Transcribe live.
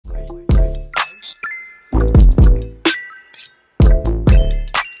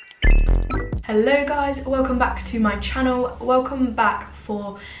Hello guys, welcome back to my channel. Welcome back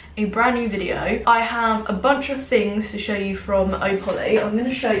for a brand new video. I have a bunch of things to show you from Oh Polly. I'm going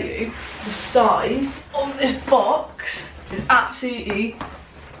to show you the size of this box. It's absolutely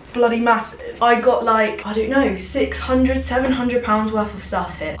bloody massive. I got like, I don't know, 600, 700 pounds worth of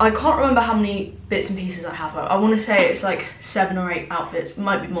stuff here. I can't remember how many bits and pieces I have. I want to say it's like 7 or 8 outfits.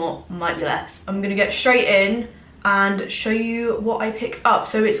 Might be more, might be less. I'm going to get straight in and show you what I picked up.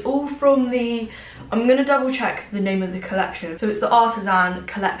 So it's all from the, I'm gonna double check the name of the collection. So it's the Artizan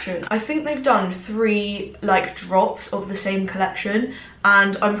collection. I think they've done 3 like drops of the same collection,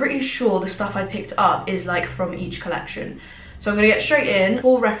 and I'm pretty sure the stuff I picked up is like from each collection. So I'm gonna get straight in.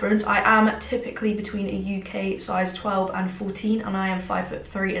 For reference, I am typically between a UK size 12 and 14, and I am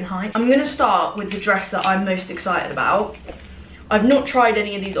 5'3" in height. I'm gonna start with the dress that I'm most excited about. I've not tried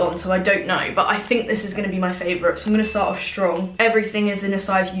any of these on, so I don't know, but I think this is going to be my favourite, so I'm going to start off strong. Everything is in a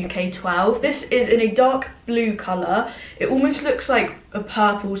size UK 12. This is in a dark blue colour. It almost looks like a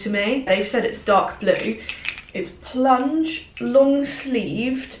purple to me. They've said it's dark blue. It's plunge, long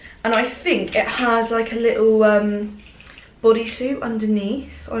sleeved, and I think it has like a little bodysuit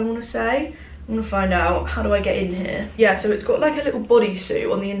underneath, I want to say. I'm gonna find out. How do I get in here? Yeah, so it's got like a little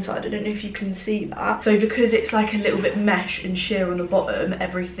bodysuit on the inside. I don't know if you can see that. So because it's like a little bit mesh and sheer on the bottom,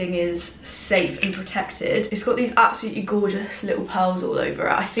 everything is safe and protected. It's got these absolutely gorgeous little pearls all over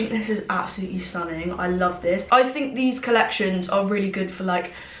it. I think this is absolutely stunning. I love this. I think these collections are really good for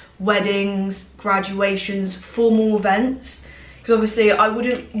like weddings, graduations, formal events. Because obviously I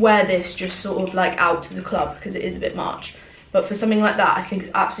wouldn't wear this just sort of like out to the club because it is a bit much. But for something like that, I think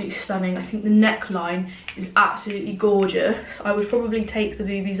it's absolutely stunning. I think the neckline is absolutely gorgeous. I would probably take the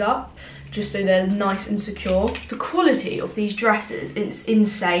boobies up just so they're nice and secure. The quality of these dresses is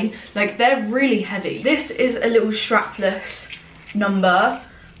insane. Like, they're really heavy. This is a little strapless number.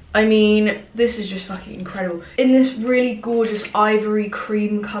 I mean, this is just fucking incredible. In this really gorgeous ivory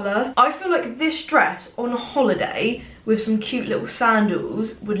cream colour. I feel like this dress on a holiday with some cute little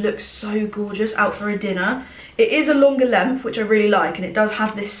sandals would look so gorgeous out for a dinner. It is a longer length, which I really like, and it does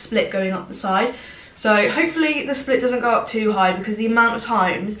have this split going up the side. So hopefully the split doesn't go up too high, because the amount of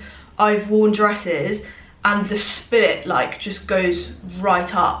times I've worn dresses and the split like just goes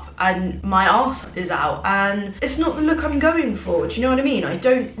right up and my arse is out, and it's not the look I'm going for. Do you know what I mean? I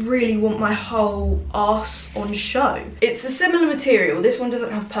don't really want my whole arse on show. It's a similar material. This one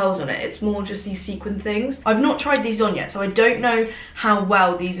doesn't have pearls on it. It's more just these sequin things. I've not tried these on yet, so I don't know how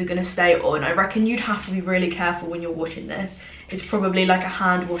well these are going to stay on. I reckon you'd have to be really careful when you're washing this. It's probably like a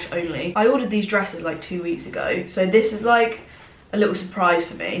hand wash only. I ordered these dresses like 2 weeks ago, so this is like a little surprise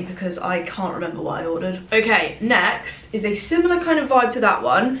for me because I can't remember what I ordered. Okay, next is a similar kind of vibe to that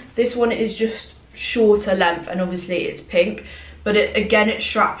one. This one is just shorter length, and obviously it's pink, but again it's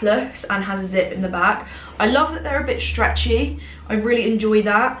strapless and has a zip in the back. I love that they're a bit stretchy. I really enjoy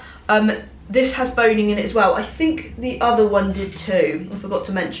that. This has boning in it as well. I think the other one did too. I forgot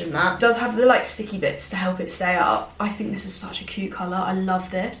to mention that. It does have the like sticky bits to help it stay up. I think this is such a cute colour. I love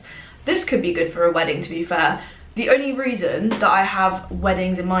this. This could be good for a wedding, to be fair. The only reason that I have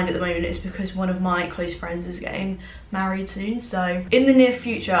weddings in mind at the moment is because one of my close friends is getting married soon. So in the near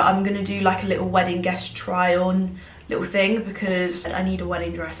future, I'm going to do like a little wedding guest try on little thing, because I need a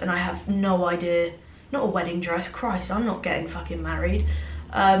wedding dress and I have no idea. Not a wedding dress, Christ, I'm not getting fucking married.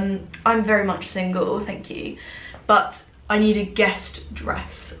 I'm very much single, thank you. But I need a guest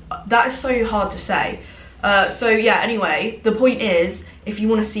dress. That is so hard to say. So yeah, anyway, the point is, if you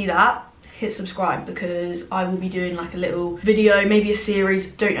want to see that, hit subscribe, because I will be doing like a little video, maybe a series,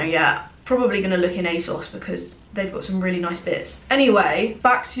 don't know yet. Probably gonna look in ASOS because they've got some really nice bits. Anyway,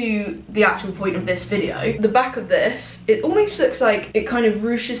 back to the actual point of this video. The back of this, it almost looks like it kind of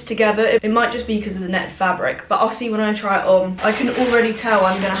ruches together. It might just be because of the netted fabric, but I'll see when I try it on. I can already tell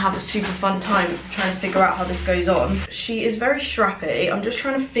I'm gonna have a super fun time trying to figure out how this goes on. She is very strappy. I'm just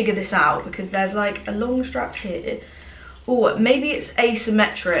trying to figure this out because there's like a long strap here. Oh, maybe it's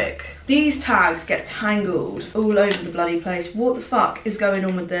asymmetric. These tags get tangled all over the bloody place. What the fuck is going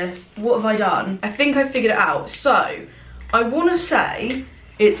on with this? What have I done? I think I figured it out. So, I want to say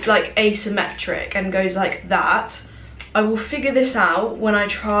it's like asymmetric and goes like that. I will figure this out when I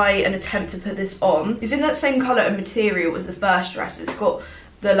try and attempt to put this on. It's in that same colour and material as the first dress. It's got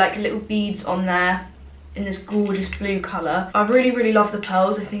the like little beads on there in this gorgeous blue colour. I really, really love the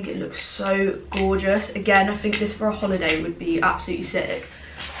pearls. I think it looks so gorgeous. Again, I think this for a holiday would be absolutely sick.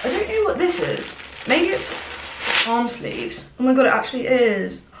 I don't know what this is. Maybe it's arm sleeves. Oh my god, it actually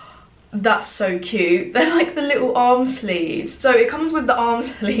is. That's so cute. They're like the little arm sleeves. So it comes with the arm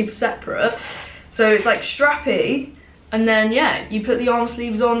sleeve separate. So it's like strappy, and then yeah, you put the arm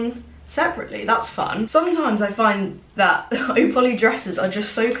sleeves on separately. That's fun. Sometimes I find that Oh Polly dresses are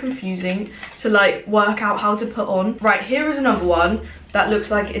just so confusing to like work out how to put on. Right, here is another one that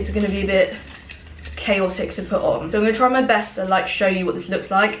looks like it's going to be a bit chaotic to put on. So I'm going to try my best to like show you what this looks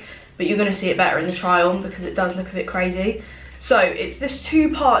like, but you're going to see it better in the try on because it does look a bit crazy. So it's this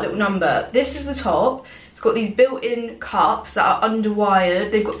 2-part little number. This is the top. It's got these built-in cups that are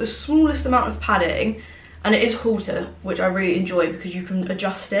underwired. They've got the smallest amount of padding, and it is halter, which I really enjoy because you can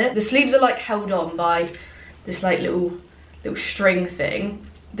adjust it. The sleeves are like held on by this like little string thing.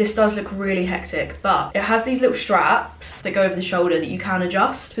 This does look really hectic, but it has these little straps that go over the shoulder that you can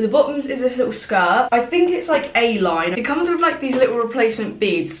adjust. So the bottoms is this little skirt. I think it's like A-line. It comes with like these little replacement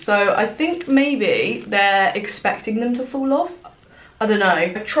beads. So I think maybe they're expecting them to fall off. I don't know.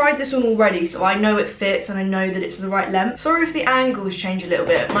 I've tried this on already, so I know it fits and I know that it's the right length. Sorry if the angles change a little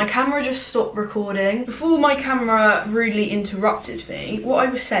bit. My camera just stopped recording. Before my camera rudely interrupted me, what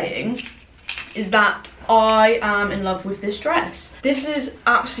I was saying is that I am in love with this dress. This is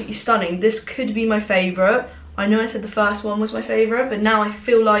absolutely stunning. This could be my favourite. I know I said the first one was my favourite, but now I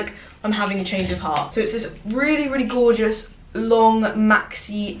feel like I'm having a change of heart. So it's this really, really gorgeous long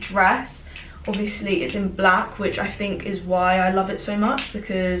maxi dress. Obviously it's in black, which I think is why I love it so much,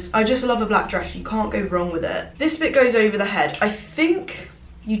 because I just love a black dress. You can't go wrong with it. This bit goes over the head. I think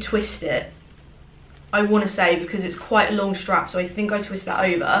you twist it, I want to say, because it's quite a long strap, so I think I twist that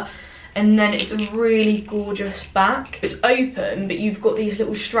over. And then it's a really gorgeous back. It's open, but you've got these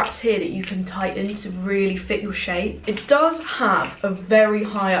little straps here that you can tighten to really fit your shape. It does have a very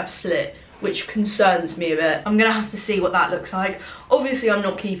high up slit, which concerns me a bit. I'm gonna have to see what that looks like. Obviously I'm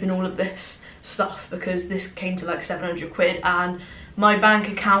not keeping all of this stuff because this came to like 700 quid and my bank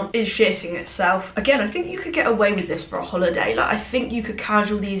account is shitting itself. Again, I think you could get away with this for a holiday. Like, I think you could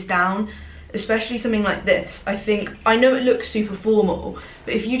casual these down, especially something like this. I know it looks super formal,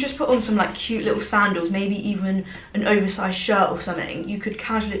 but if you just put on some like cute little sandals, maybe even an oversized shirt or something, you could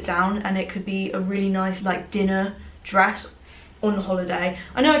casual it down and it could be a really nice like dinner dress on holiday.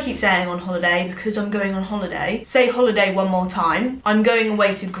 I know I keep saying on holiday because I'm going on holiday. Say holiday one more time. I'm going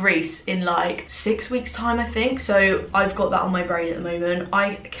away to Greece in like 6 weeks time, I think. So I've got that on my brain at the moment.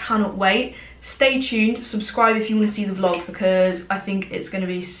 I cannot wait. Stay tuned, subscribe if you want to see the vlog because I think it's going to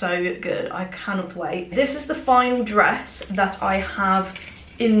be so good. I cannot wait. This is the final dress that I have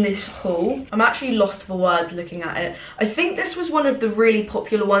in this haul. I'm actually lost for words looking at it. I think this was one of the really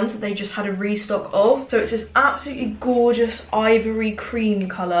popular ones that they just had a restock of. So it's this absolutely gorgeous ivory cream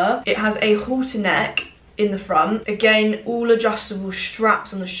colour. It has a halter neck in the front. Again, all adjustable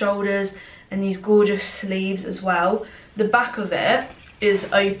straps on the shoulders and these gorgeous sleeves as well. The back of it is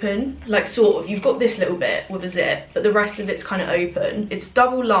open, like sort of. You've got this little bit with a zip, but the rest of it's kind of open. It's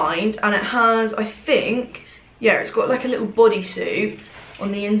double lined and it has, I think, yeah, it's got like a little bodysuit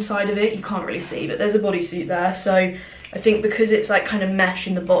on the inside of it. You can't really see, but there's a bodysuit there. So I think because it's like kind of mesh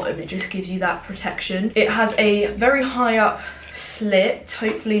in the bottom, it just gives you that protection. It has a very high up slit,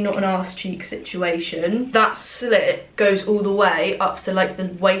 hopefully not an arse cheek situation. That slit goes all the way up to like the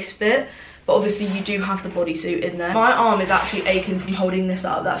waist bit, but obviously you do have the bodysuit in there. My arm is actually aching from holding this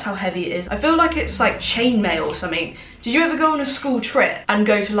up. That's how heavy it is. I feel like it's like chainmail or something. Did you ever go on a school trip and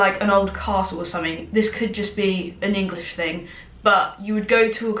go to like an old castle or something? This could just be an English thing, but you would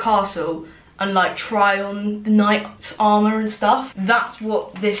go to a castle and like try on the knight's armor and stuff. That's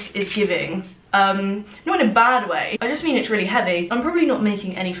what this is giving. Not in a bad way, I just mean it's really heavy. I'm probably not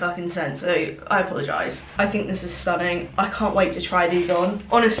making any fucking sense, so I apologise. I think this is stunning. I can't wait to try these on.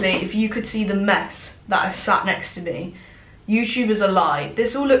 Honestly, if you could see the mess that has sat next to me, YouTube is a lie.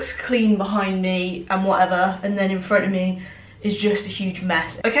 This all looks clean behind me and whatever, and then in front of me is just a huge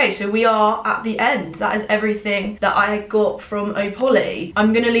mess. Okay, so we are at the end. That is everything that I got from Oh Polly.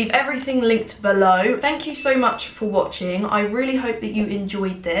 I'm gonna leave everything linked below. Thank you so much for watching. I really hope that you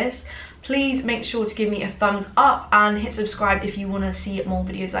enjoyed this. Please make sure to give me a thumbs up and hit subscribe if you want to see more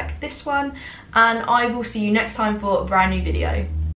videos like this one. And I will see you next time for a brand new video.